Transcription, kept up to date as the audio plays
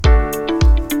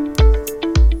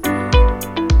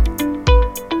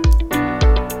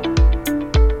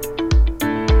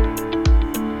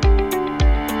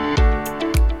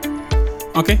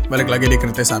Oke, balik lagi di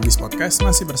Kritis Abis Podcast,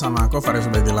 masih bersama aku, Faris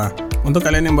Ubaidillah. Untuk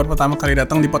kalian yang baru pertama kali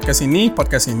datang di podcast ini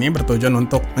bertujuan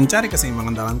untuk mencari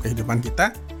keseimbangan dalam kehidupan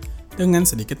kita dengan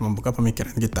sedikit membuka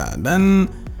pemikiran kita. Dan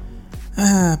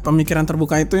pemikiran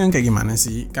terbuka itu yang kayak gimana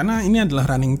sih? Karena ini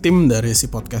adalah running team dari si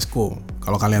podcastku.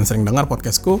 Kalau kalian sering dengar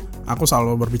podcastku, aku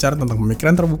selalu berbicara tentang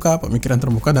pemikiran terbuka,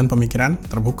 dan pemikiran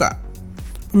terbuka.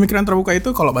 Pemikiran terbuka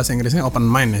itu kalau bahasa Inggrisnya open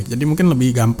mind ya. Jadi mungkin lebih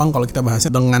gampang kalau kita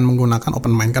bahasnya dengan menggunakan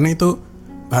open mind, karena itu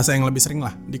bahasa yang lebih sering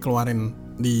lah dikeluarin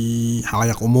di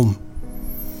halayak umum.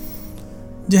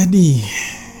 Jadi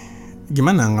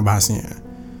gimana ngebahasnya?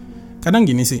 Kadang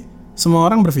gini sih, semua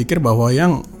orang berpikir bahwa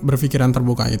yang berpikiran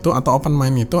terbuka itu atau open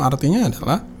mind itu artinya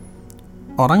adalah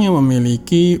orang yang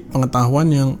memiliki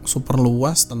pengetahuan yang super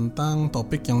luas tentang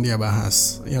topik yang dia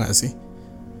bahas. Ya nggak sih?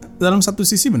 Dalam satu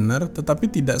sisi benar,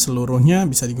 tetapi tidak seluruhnya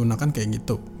bisa digunakan kayak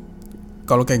gitu.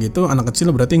 Kalau kayak gitu, anak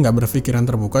kecil berarti nggak berpikiran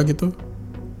terbuka gitu.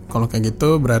 Kalau kayak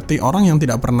gitu, berarti orang yang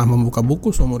tidak pernah membuka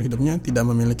buku seumur hidupnya tidak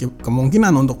memiliki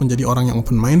kemungkinan untuk menjadi orang yang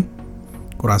open mind.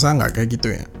 Kurasa nggak kayak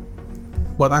gitu ya.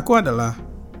 Buat aku adalah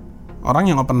orang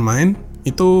yang open mind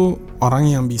itu orang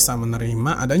yang bisa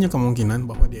menerima adanya kemungkinan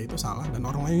bahwa dia itu salah dan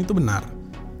orang lain itu benar.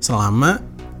 Selama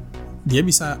dia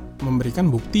bisa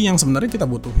memberikan bukti yang sebenarnya kita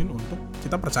butuhin untuk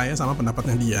kita percaya sama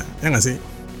pendapatnya dia. Ya nggak sih?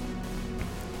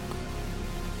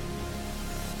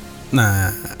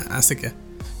 Nah, asik ya.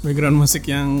 Background musik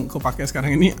yang kupakai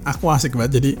sekarang ini aku asik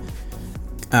banget, jadi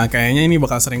kayaknya ini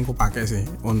bakal sering kupakai sih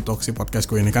untuk si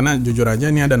podcastku ini, karena jujur aja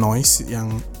ini ada noise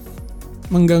yang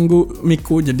mengganggu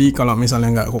mic-ku. Jadi kalau misalnya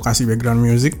nggak aku kasih background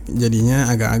music jadinya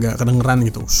agak-agak kedengeran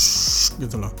gitu,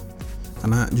 gitu loh.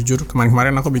 Karena jujur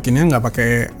kemarin aku bikinnya nggak pakai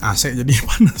AC jadi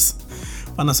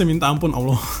panasnya minta ampun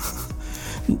Allah.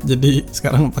 Jadi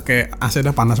sekarang pakai AC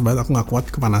udah panas banget, aku nggak kuat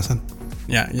kepanasan.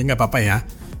 Ya nggak apa-apa ya.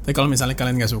 Tapi kalau misalnya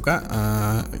kalian nggak suka,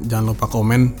 jangan lupa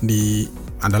komen di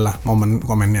adalah momen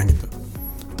komennya gitu.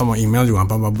 Atau mau email juga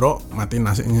apa-apa, bro, matiin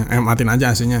AC-nya, matiin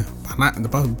aja AC-nya, panas,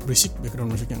 berisik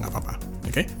background musiknya nggak apa-apa,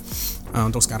 oke?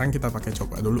 Untuk sekarang kita coba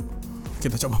pakai dulu.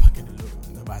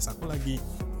 Nah, bahasaku lagi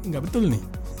nggak betul nih,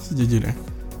 sejujurnya.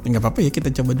 Nggak apa-apa ya, kita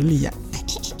coba dulu ya.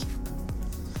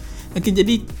 Oke,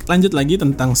 jadi lanjut lagi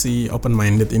tentang si open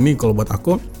minded ini. Kalau buat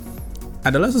aku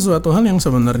adalah sesuatu hal yang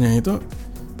sebenarnya itu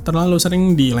terlalu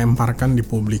sering dilemparkan di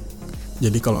publik.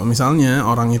 Jadi kalau misalnya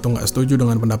orang itu nggak setuju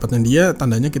dengan pendapatnya dia,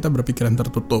 tandanya kita berpikiran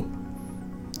tertutup.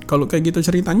 Kalau kayak gitu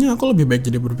ceritanya, aku lebih baik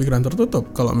jadi berpikiran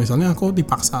tertutup. Kalau misalnya aku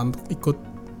dipaksa untuk ikut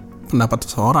pendapat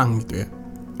seseorang gitu ya.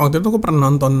 Waktu itu aku pernah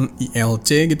nonton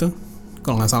ILC gitu,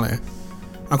 kalau nggak salah ya.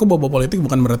 Aku bawa politik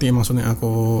bukan berarti maksudnya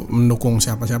aku mendukung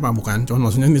siapa-siapa, bukan. Cuma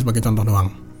maksudnya ini sebagai contoh doang.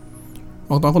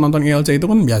 Waktu aku nonton ILC itu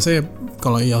kan biasa ya,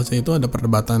 kalau ILC itu ada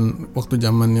perdebatan waktu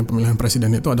zamannya pemilihan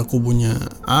presiden itu ada kubunya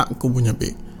A, kubunya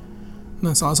B.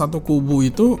 Nah, salah satu kubu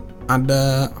itu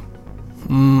ada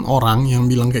orang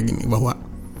yang bilang kayak gini, bahwa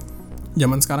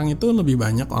zaman sekarang itu lebih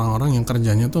banyak orang-orang yang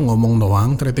kerjanya tuh ngomong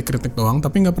doang, kritik-kritik doang,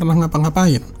 tapi nggak pernah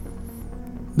ngapa-ngapain.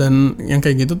 Dan yang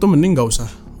kayak gitu tuh mending nggak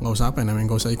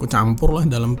usah ikut campur lah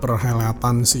dalam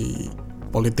perhelatan si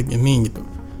politik ini gitu,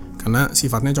 karena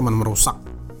sifatnya cuma merusak.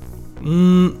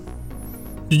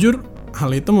 Jujur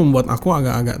hal itu membuat aku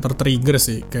agak-agak tertrigger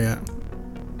sih, kayak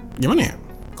gimana ya,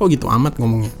 kok gitu amat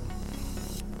ngomongnya.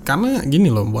 Karena gini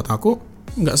loh, buat aku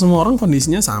nggak semua orang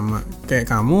kondisinya sama.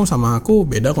 Kayak kamu sama aku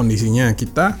beda kondisinya,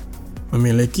 kita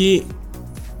memiliki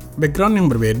background yang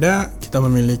berbeda, kita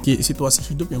memiliki situasi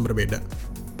hidup yang berbeda.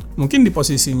 Mungkin di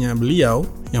posisinya beliau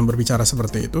yang berbicara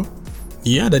seperti itu,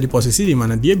 dia ada di posisi di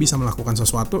mana dia bisa melakukan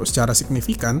sesuatu secara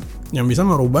signifikan yang bisa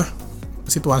merubah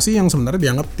situasi yang sebenarnya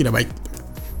dianggap tidak baik.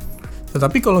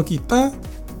 Tetapi kalau kita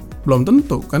belum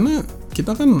tentu, karena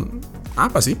kita kan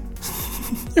apa sih?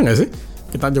 Ya nggak sih?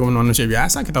 Kita juga manusia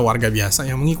biasa, kita warga biasa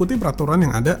yang mengikuti peraturan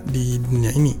yang ada di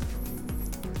dunia ini.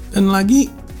 Dan lagi,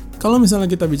 kalau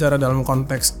misalnya kita bicara dalam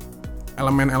konteks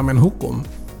elemen-elemen hukum,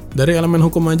 dari elemen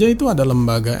hukum aja itu ada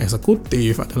lembaga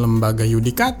eksekutif, ada lembaga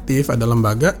yudikatif, ada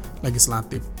lembaga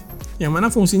legislatif, yang mana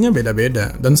fungsinya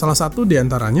beda-beda, dan salah satu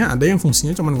diantaranya ada yang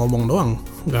fungsinya cuma ngomong doang,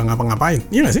 nggak ngapa-ngapain.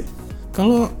 Iya nggak sih?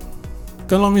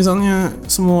 Kalau misalnya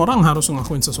semua orang harus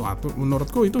ngelakuin sesuatu,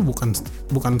 menurutku itu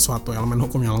bukan suatu elemen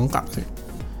hukum yang lengkap sih.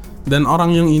 Dan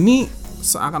orang yang ini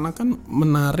seakan-akan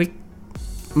menarik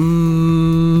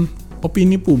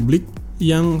opini publik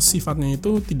yang sifatnya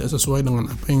itu tidak sesuai dengan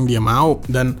apa yang dia mau,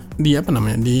 dan dia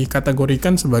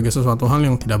dikategorikan sebagai sesuatu hal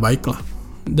yang tidak baik lah.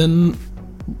 Dan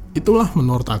itulah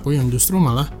menurut aku yang justru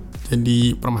malah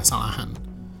jadi permasalahan.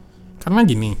 Karena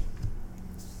gini,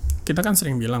 kita kan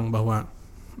sering bilang bahwa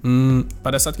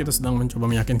pada saat kita sedang mencoba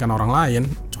meyakinkan orang lain,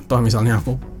 contoh misalnya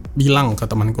aku bilang ke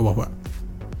temanku bahwa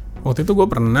waktu itu gue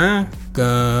pernah ke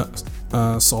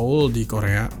Seoul di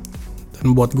Korea.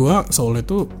 Dan buat gue Seoul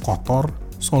itu kotor,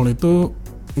 Seoul itu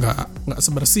nggak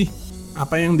sebersih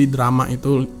apa yang di drama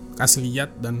itu kasih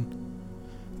lihat, dan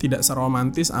tidak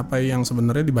seromantis apa yang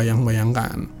sebenarnya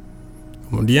dibayang-bayangkan.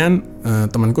 Kemudian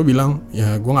temanku bilang,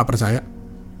 ya gue nggak percaya.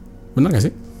 Bener nggak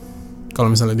sih kalau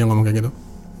misalnya dia ngomong kayak gitu?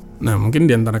 Nah, mungkin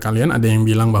di antara kalian ada yang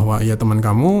bilang bahwa ya teman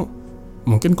kamu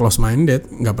mungkin close minded,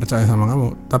 nggak percaya sama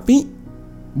kamu. Tapi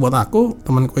buat aku,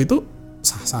 temanku itu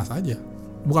sah-sah saja.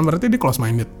 Bukan berarti dia close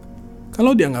minded.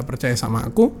 Kalau dia nggak percaya sama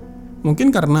aku,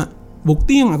 mungkin karena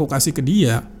bukti yang aku kasih ke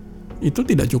dia itu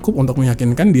tidak cukup untuk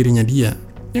meyakinkan dirinya dia.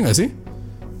 Ya nggak sih?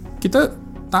 Kita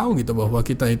tahu gitu bahwa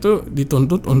kita itu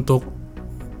dituntut untuk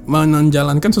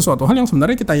menjalankan sesuatu hal yang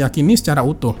sebenarnya kita yakini secara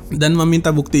utuh. Dan meminta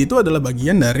bukti itu adalah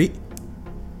bagian dari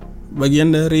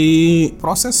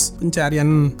proses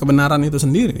pencarian kebenaran itu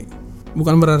sendiri.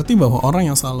 Bukan berarti bahwa orang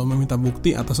yang selalu meminta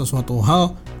bukti atas sesuatu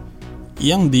hal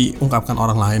yang diungkapkan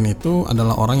orang lain itu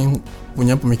adalah orang yang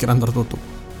punya pemikiran tertutup.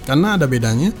 Karena ada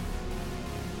bedanya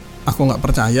aku nggak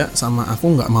percaya sama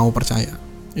aku nggak mau percaya.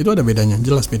 Itu ada bedanya,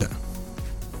 jelas beda.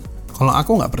 Kalau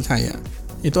aku nggak percaya,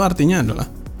 itu artinya adalah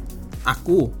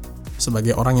aku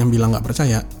sebagai orang yang bilang nggak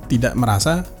percaya tidak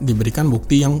merasa diberikan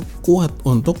bukti yang kuat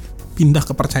untuk pindah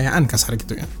kepercayaan, kasar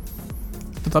gitu ya.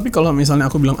 Tetapi kalau misalnya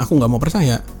aku bilang aku nggak mau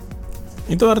percaya,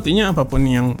 itu artinya apapun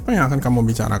yang akan kamu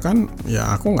bicarakan, ya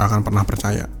aku nggak akan pernah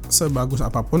percaya. Sebagus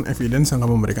apapun evidence yang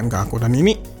kamu berikan ke aku. Dan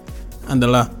ini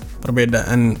adalah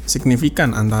perbedaan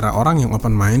signifikan antara orang yang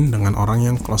open mind dengan orang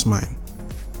yang close mind.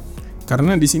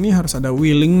 Karena di sini harus ada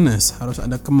willingness, harus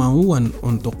ada kemauan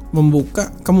untuk membuka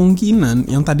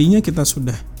kemungkinan yang tadinya kita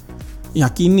sudah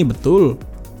yakini betul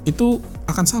itu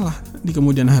akan salah di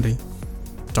kemudian hari.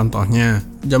 Contohnya,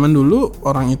 zaman dulu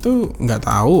orang itu nggak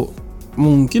tahu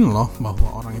mungkin loh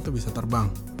bahwa orang itu bisa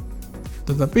terbang.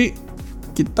 Tetapi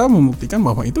kita membuktikan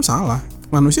bahwa itu salah.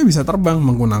 Manusia bisa terbang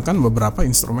menggunakan beberapa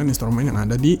instrumen-instrumen yang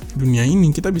ada di dunia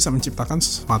ini. Kita bisa menciptakan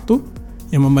sesuatu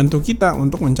yang membantu kita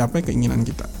untuk mencapai keinginan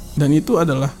kita. Dan itu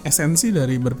adalah esensi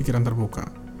dari berpikiran terbuka.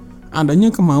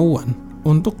 Adanya kemauan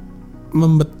untuk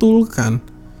membetulkan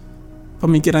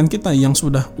pemikiran kita yang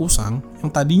sudah usang,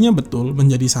 yang tadinya betul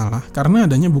menjadi salah karena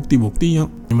adanya bukti-bukti yang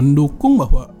mendukung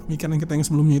bahwa pemikiran kita yang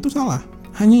sebelumnya itu salah.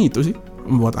 Hanya itu sih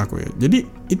membuat aku ya. Jadi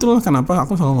itulah kenapa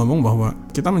aku selalu ngomong bahwa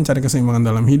kita mencari keseimbangan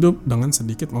dalam hidup dengan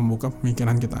sedikit membuka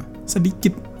pemikiran kita.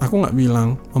 Sedikit. Aku nggak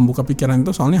bilang membuka pikiran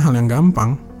itu soalnya hal yang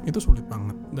gampang. Itu sulit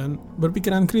banget. Dan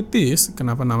berpikiran kritis,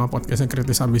 kenapa nama podcastnya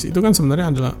Kritis Habis, itu kan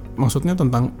sebenarnya adalah maksudnya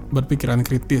tentang berpikiran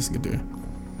kritis gitu ya.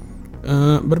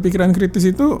 Berpikiran kritis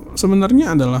itu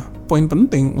sebenarnya adalah poin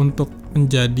penting untuk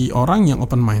menjadi orang yang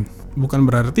open mind. Bukan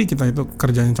berarti kita itu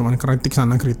kerjanya cuma kritik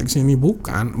sana kritik sini,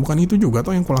 bukan itu juga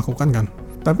tuh yang kulakukan kan.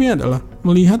 Tapi adalah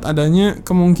melihat adanya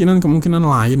kemungkinan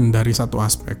lain dari satu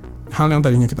aspek. Hal yang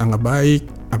tadinya kita anggap baik,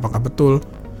 apakah betul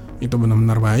itu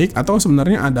benar-benar baik, atau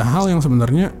sebenarnya ada hal yang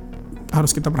sebenarnya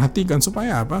harus kita perhatikan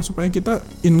supaya apa? Supaya kita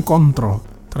in control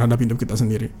terhadap hidup kita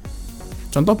sendiri.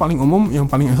 Contoh paling umum yang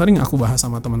paling sering aku bahas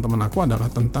sama teman-teman aku adalah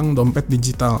tentang dompet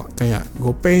digital kayak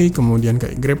GoPay, kemudian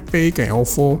kayak GrabPay, kayak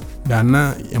OVO,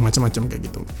 Dana, yang macam-macam kayak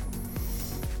gitu.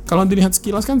 Kalau dilihat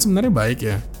sekilas kan sebenarnya baik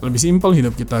ya, lebih simpel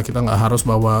hidup kita nggak harus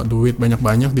bawa duit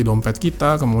banyak-banyak di dompet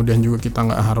kita, kemudian juga kita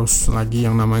nggak harus lagi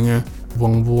yang namanya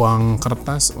buang-buang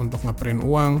kertas untuk ngeprint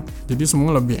uang, jadi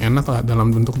semua lebih enak lah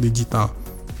dalam bentuk digital.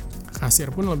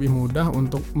 Kasir pun lebih mudah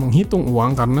untuk menghitung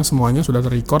uang karena semuanya sudah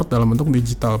terrecord dalam bentuk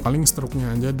digital. Paling struknya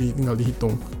aja tinggal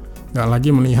dihitung. Nggak lagi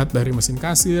melihat dari mesin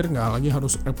kasir, nggak lagi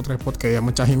harus repot-repot kayak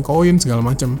mecahin koin segala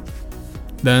macam.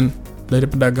 Dan dari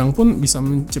pedagang pun bisa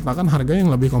menciptakan harga yang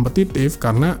lebih kompetitif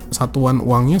karena satuan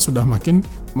uangnya sudah makin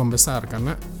membesar.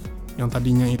 Karena yang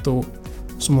tadinya itu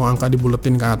semua angka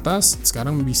dibuletin ke atas,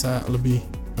 sekarang bisa lebih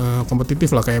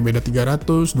kompetitif lah, kayak beda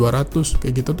 300, 200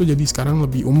 kayak gitu tuh jadi sekarang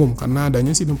lebih umum karena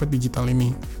adanya si dompet digital ini.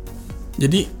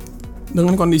 Jadi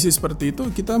dengan kondisi seperti itu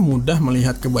kita mudah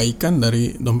melihat kebaikan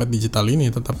dari dompet digital ini,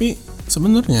 tetapi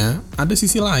sebenarnya ada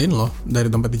sisi lain loh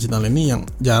dari dompet digital ini yang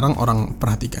jarang orang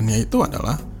perhatikan, yaitu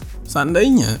adalah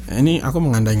seandainya, ini aku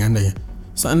mengandai-andai ya,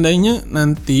 seandainya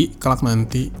kelak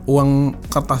nanti uang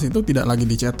kertas itu tidak lagi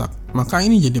dicetak, maka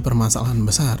ini jadi permasalahan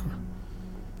besar.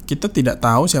 Kita tidak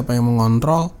tahu siapa yang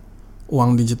mengontrol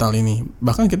uang digital ini.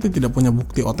 Bahkan kita tidak punya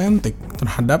bukti otentik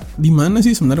terhadap di mana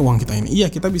sih sebenarnya uang kita ini.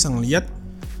 Iya, kita bisa ngelihat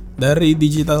dari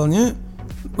digitalnya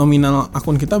nominal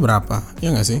akun kita berapa,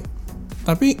 ya nggak sih?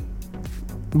 Tapi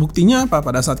buktinya apa?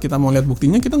 Pada saat kita mau lihat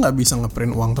buktinya, kita nggak bisa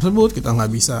ngeprint uang tersebut, kita nggak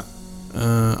bisa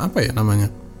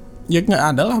ya nggak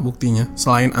ada lah buktinya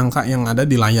selain angka yang ada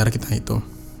di layar kita itu.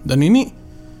 Dan ini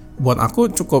buat aku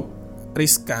cukup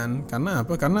riskan. Karena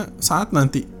apa? Karena saat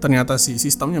nanti ternyata si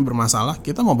sistemnya bermasalah,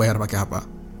 kita mau bayar pakai apa?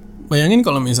 Bayangin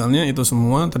kalau misalnya itu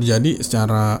semua terjadi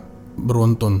secara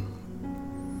beruntun.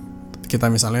 Kita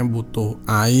misalnya butuh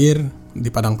air di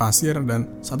padang pasir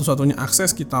dan satu-satunya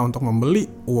akses kita untuk membeli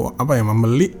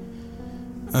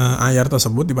air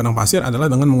tersebut di padang pasir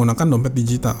adalah dengan menggunakan dompet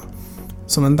digital.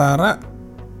 Sementara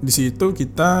di situ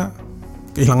kita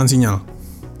kehilangan sinyal,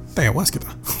 tewas kita.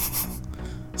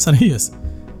 Serius.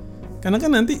 Karena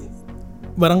kan nanti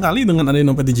barangkali dengan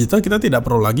adanya dompet digital kita tidak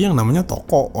perlu lagi yang namanya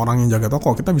toko, orang yang jaga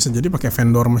toko. Kita bisa jadi pakai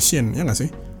vendor machine, ya nggak sih?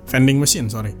 Vending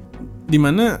machine,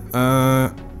 dimana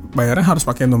bayarnya harus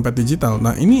pakai dompet digital.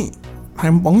 Nah ini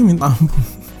rempongnya minta ampun.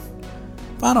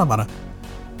 Parah.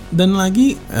 Dan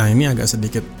lagi, ini agak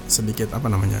sedikit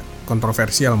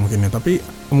kontroversial mungkin ya, tapi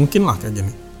mungkin lah kayak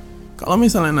gini. Kalau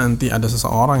misalnya nanti ada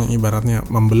seseorang yang ibaratnya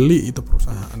membeli itu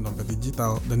perusahaan dompet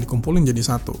digital dan dikumpulin jadi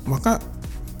satu, maka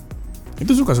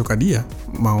itu suka-suka dia.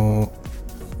 Mau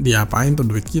diapain tuh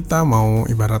duit kita, mau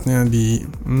ibaratnya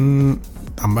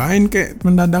tambahin kayak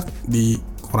mendadak,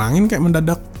 dikurangin kayak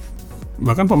mendadak.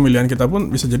 Bahkan pemilihan kita pun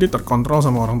bisa jadi terkontrol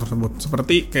sama orang tersebut.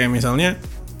 Seperti kayak misalnya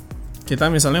kita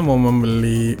mau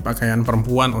membeli pakaian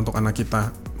perempuan untuk anak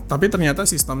kita, tapi ternyata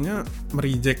sistemnya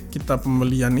mereject kita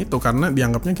pembelian itu karena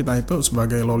dianggapnya kita itu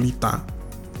sebagai lolita,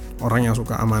 orang yang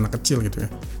suka sama anak kecil gitu ya.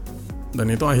 Dan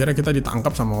itu akhirnya kita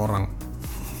ditangkap sama orang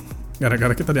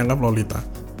gara-gara kita dianggap lolita.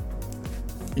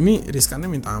 Ini riskannya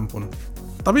minta ampun.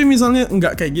 Tapi misalnya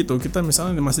nggak kayak gitu, kita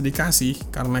misalnya masih dikasih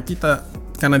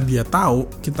karena dia tahu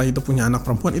kita itu punya anak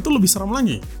perempuan, itu lebih serem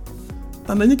lagi.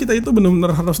 Tandanya kita itu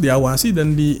benar-benar harus diawasi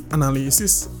dan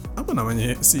dianalisis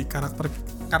si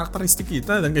karakteristik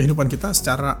kita dan kehidupan kita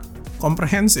secara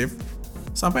komprehensif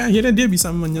sampai akhirnya dia bisa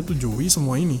menyetujui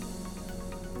semua ini.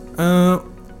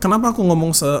 Kenapa aku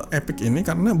ngomong se-epic ini?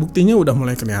 Karena buktinya udah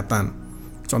mulai kelihatan.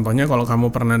 Contohnya kalau kamu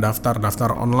pernah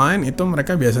daftar online, itu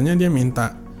mereka biasanya dia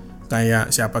minta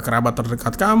kayak siapa kerabat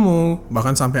terdekat kamu,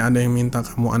 bahkan sampai ada yang minta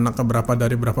kamu anak keberapa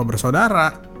dari berapa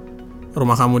bersaudara,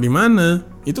 rumah kamu di mana.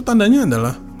 Itu tandanya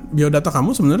adalah biodata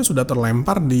kamu sebenarnya sudah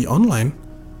terlempar di online.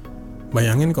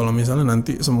 Bayangin kalau misalnya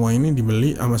nanti semua ini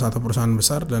dibeli sama satu perusahaan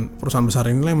besar dan perusahaan besar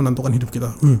inilah yang menentukan hidup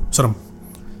kita. Serem.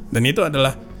 Dan itu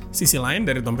adalah sisi lain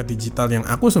dari dompet digital yang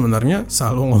aku sebenarnya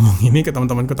selalu ngomong ini ke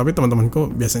teman-temanku, tapi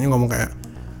teman-temanku biasanya ngomong kayak,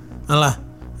 alah,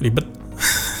 ribet.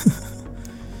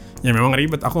 Ya memang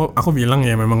ribet. Aku bilang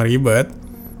ya memang ribet.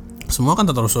 Semua kan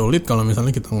tetap sulit kalau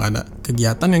misalnya kita nggak ada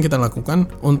kegiatan yang kita lakukan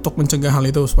untuk mencegah hal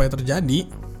itu supaya terjadi.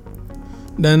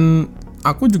 Dan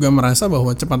aku juga merasa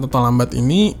bahwa cepat atau lambat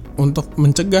ini untuk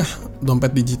mencegah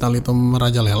dompet digital itu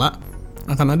merajalela,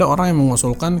 akan ada orang yang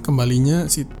mengusulkan kembalinya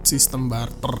sistem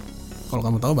barter. Kalau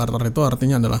kamu tahu, barter itu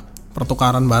artinya adalah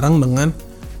pertukaran barang dengan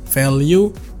value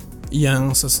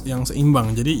yang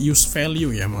seimbang. Jadi use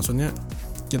value ya, maksudnya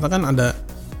kita kan ada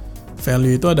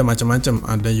value itu ada macam-macam,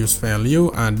 ada use value,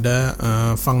 ada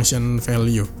function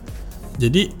value.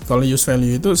 Jadi kalau use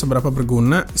value itu seberapa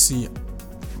berguna si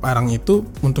barang itu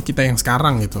untuk kita yang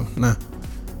sekarang gitu. Nah,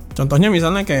 contohnya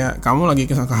misalnya kayak kamu lagi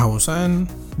kehausan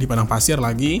di padang pasir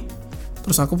lagi,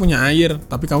 terus aku punya air,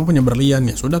 tapi kamu punya berlian,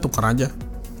 ya sudah tukar aja.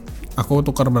 Aku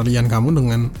tukar berlian kamu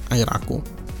dengan air aku.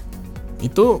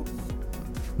 Itu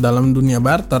dalam dunia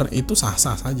barter itu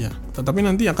sah-sah saja. Tetapi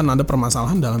nanti akan ada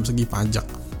permasalahan dalam segi pajak.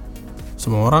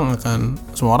 Semua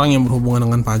orang yang berhubungan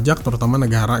dengan pajak, terutama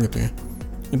negara gitu ya,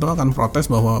 itu akan protes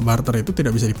bahwa barter itu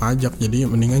tidak bisa dipajak. Jadi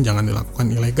mendingan jangan dilakukan,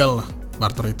 ilegal lah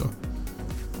barter itu.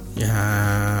 Ya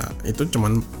itu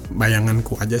cuman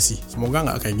bayanganku aja sih. Semoga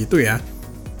nggak kayak gitu ya.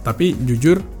 Tapi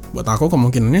jujur buat aku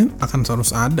kemungkinannya akan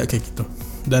harus ada kayak gitu.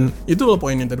 Dan itu loh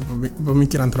poinnya dari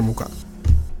pemikiran terbuka.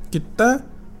 Kita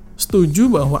setuju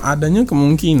bahwa adanya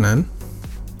kemungkinan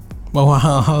bahwa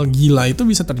hal-hal gila itu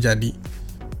bisa terjadi.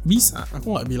 Bisa,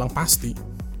 aku nggak bilang pasti.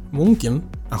 Mungkin,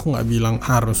 aku nggak bilang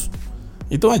harus.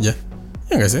 Itu aja,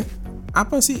 ya nggak sih?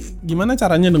 Apa sih, gimana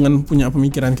caranya dengan punya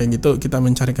pemikiran kayak gitu kita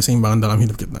mencari keseimbangan dalam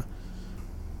hidup kita?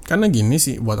 Karena gini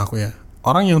sih buat aku ya,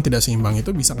 orang yang tidak seimbang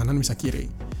itu bisa kanan bisa kiri.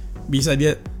 Bisa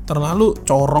dia terlalu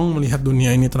corong melihat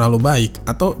dunia ini terlalu baik,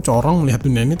 atau corong melihat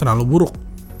dunia ini terlalu buruk.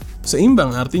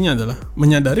 Seimbang artinya adalah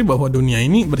menyadari bahwa dunia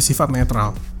ini bersifat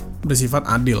netral, bersifat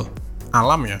adil.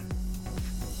 Alam ya,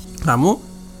 kamu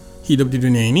hidup di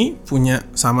dunia ini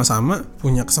sama-sama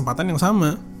punya kesempatan yang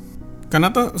sama. Karena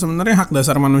tuh sebenarnya hak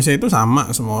dasar manusia itu sama,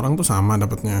 semua orang tuh sama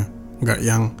dapatnya, nggak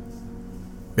yang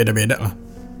beda-beda lah.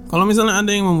 Kalau misalnya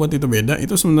ada yang membuat itu beda,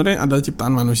 itu sebenarnya adalah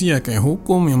ciptaan manusia, kayak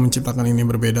hukum yang menciptakan ini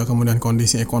berbeda, kemudian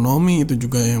kondisi ekonomi itu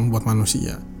juga yang buat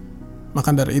manusia.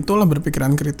 Maka dari itulah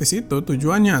berpikiran kritis itu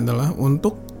tujuannya adalah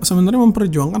untuk sebenarnya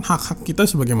memperjuangkan hak-hak kita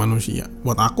sebagai manusia.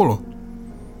 Buat aku loh,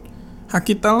 Hak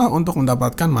kita lah untuk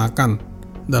mendapatkan makan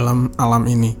dalam alam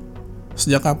ini.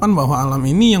 Sejak kapan bahwa alam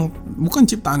ini yang bukan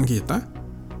ciptaan kita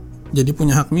jadi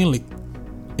punya hak milik?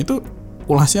 Itu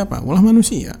ulah siapa? Ulah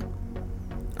manusia.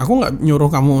 Aku nggak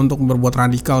nyuruh kamu untuk berbuat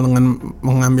radikal dengan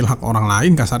mengambil hak orang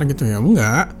lain, kasarnya gitu ya.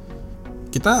 Enggak.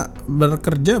 Kita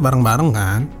bekerja bareng-bareng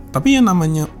kan. Tapi yang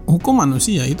namanya hukum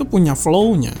manusia itu punya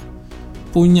flow-nya,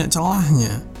 punya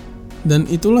celahnya. Dan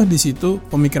itulah di situ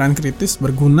pemikiran kritis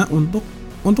berguna untuk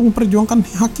memperjuangkan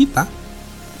hak kita.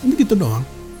 Ini gitu doang.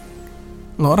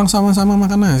 Lo orang sama-sama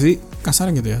makan nasi,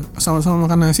 kasar gitu ya. Sama-sama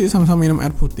makan nasi, sama-sama minum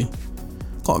air putih.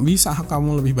 Kok bisa hak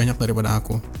kamu lebih banyak daripada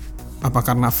aku? Apa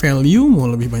karena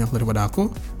value-mu lebih banyak daripada aku?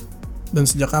 Dan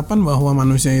sejak kapan bahwa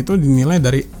manusia itu dinilai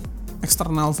dari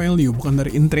external value, bukan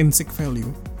dari intrinsic value?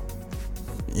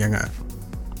 Ya nggak?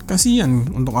 Kasian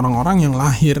untuk orang-orang yang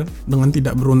lahir dengan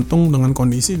tidak beruntung dengan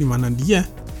kondisi di mana dia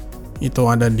itu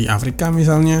ada di Afrika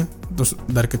misalnya, terus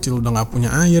dari kecil udah nggak punya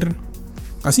air.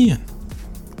 Kasian.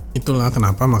 Itulah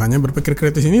kenapa makanya berpikir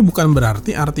kritis ini bukan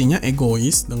berarti artinya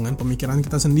egois dengan pemikiran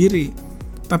kita sendiri,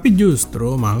 tapi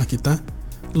justru malah kita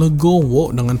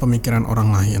legowo dengan pemikiran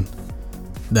orang lain.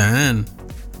 Dan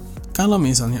kalau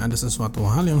misalnya ada sesuatu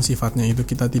hal yang sifatnya itu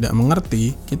kita tidak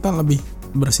mengerti, kita lebih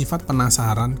bersifat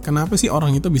penasaran kenapa sih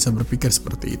orang itu bisa berpikir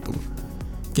seperti itu.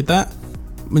 Kita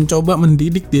mencoba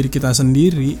mendidik diri kita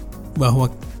sendiri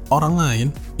bahwa orang lain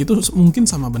itu mungkin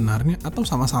sama benarnya atau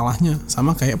sama salahnya,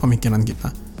 sama kayak pemikiran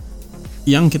kita.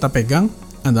 Yang kita pegang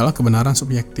adalah kebenaran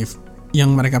subjektif,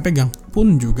 yang mereka pegang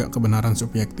pun juga kebenaran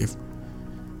subjektif.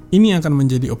 Ini akan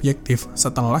menjadi objektif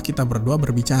setelah kita berdua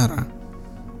berbicara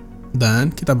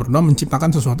dan kita berdua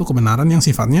menciptakan sesuatu kebenaran yang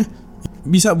sifatnya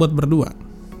bisa buat berdua.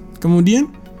 Kemudian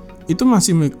itu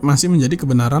masih menjadi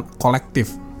kebenaran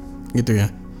kolektif gitu ya,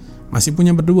 masih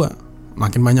punya berdua,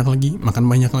 makin banyak lagi, makin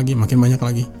banyak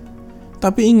lagi.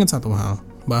 Tapi ingat satu hal,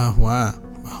 bahwa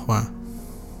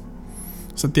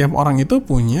setiap orang itu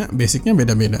punya basicnya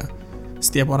beda-beda,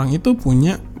 setiap orang itu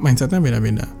punya mindsetnya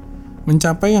beda-beda.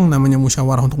 Mencapai yang namanya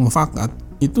musyawarah untuk mufakat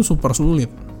itu super sulit,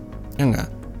 ya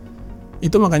enggak?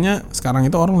 Itu makanya sekarang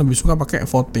itu orang lebih suka pakai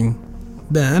voting.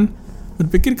 Dan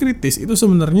berpikir kritis itu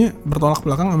sebenarnya bertolak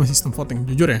belakang sama sistem voting,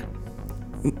 jujur ya.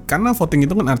 Karena voting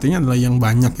itu kan artinya adalah yang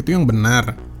banyak itu yang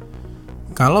benar.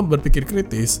 Kalau berpikir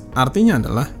kritis artinya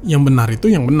adalah yang benar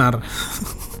itu yang benar.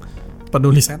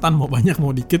 Peduli setan mau banyak mau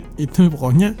dikit, itu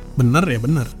pokoknya benar ya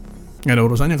benar. Nggak ada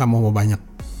urusannya kamu mau banyak.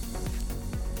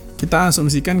 Kita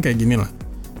asumsikan kayak gini lah.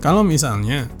 Kalau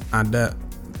misalnya ada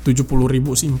 70.000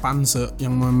 simpanse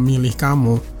yang memilih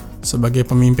kamu sebagai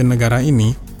pemimpin negara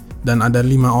ini, dan ada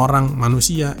 5 orang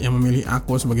manusia yang memilih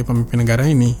aku sebagai pemimpin negara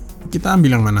ini, kita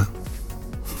ambil yang mana?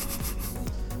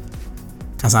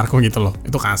 Kasarku gitu loh.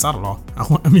 Itu kasar loh.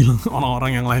 Aku ambil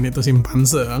orang-orang yang lain itu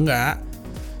simpanse. Enggak.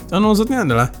 Dan maksudnya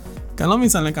adalah kalau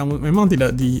misalnya kamu memang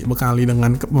tidak dibekali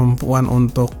dengan kemampuan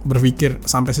untuk berpikir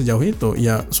sampai sejauh itu,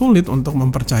 ya sulit untuk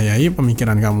mempercayai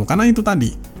pemikiran kamu. Karena itu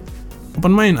tadi, open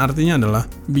mind artinya adalah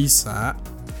bisa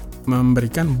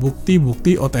memberikan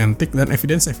bukti-bukti otentik dan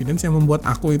evidence-evidence yang membuat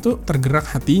aku itu tergerak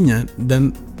hatinya. Dan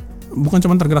bukan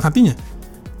cuma tergerak hatinya,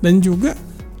 dan juga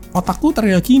otakku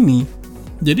teryakini.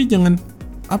 Jadi jangan,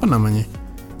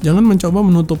 jangan mencoba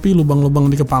menutupi lubang-lubang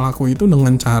di kepalaku itu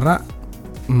dengan cara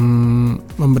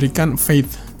memberikan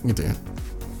faith gitu ya,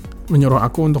 menyuruh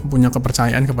aku untuk punya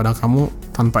kepercayaan kepada kamu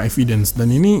tanpa evidence.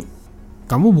 Dan ini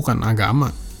kamu bukan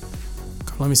agama.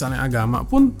 Kalau misalnya agama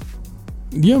pun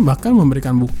dia bahkan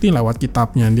memberikan bukti lewat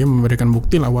kitabnya, dia memberikan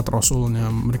bukti lewat rasulnya,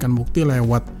 memberikan bukti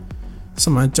lewat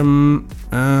semacam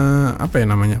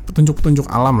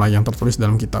petunjuk-petunjuk alam lah yang tertulis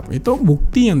dalam kitab. Itu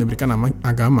bukti yang diberikan nama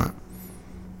agama.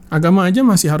 Agama aja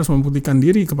masih harus membuktikan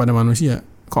diri kepada manusia.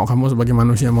 Kok kamu sebagai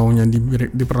manusia maunya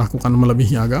diperlakukan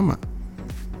melebihi agama?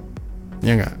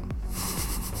 Ya enggak?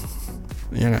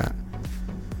 Ya enggak?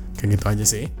 Kayak gitu aja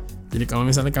sih. Jadi kalau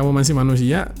misalnya kamu masih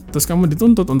manusia, terus kamu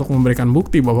dituntut untuk memberikan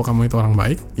bukti bahwa kamu itu orang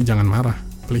baik, jangan marah.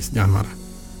 Please, jangan marah.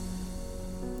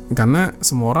 Karena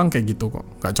semua orang kayak gitu kok.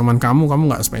 Gak cuman kamu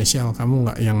gak spesial.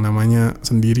 Kamu gak yang namanya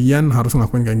sendirian harus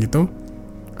ngelakuin kayak gitu.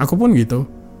 Aku pun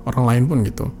gitu. Orang lain pun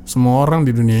gitu. Semua orang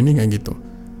di dunia ini kayak gitu.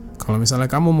 Kalau misalnya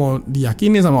kamu mau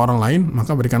diyakini sama orang lain,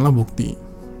 maka berikanlah bukti.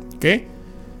 Oke?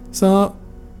 So,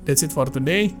 that's it for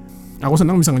today. Aku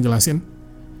senang bisa ngejelasin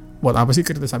buat apa sih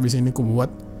kritis habis ini ku buat.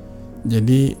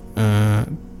 Jadi,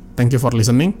 thank you for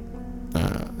listening.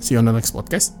 See you on the next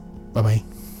podcast.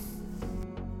 Bye-bye.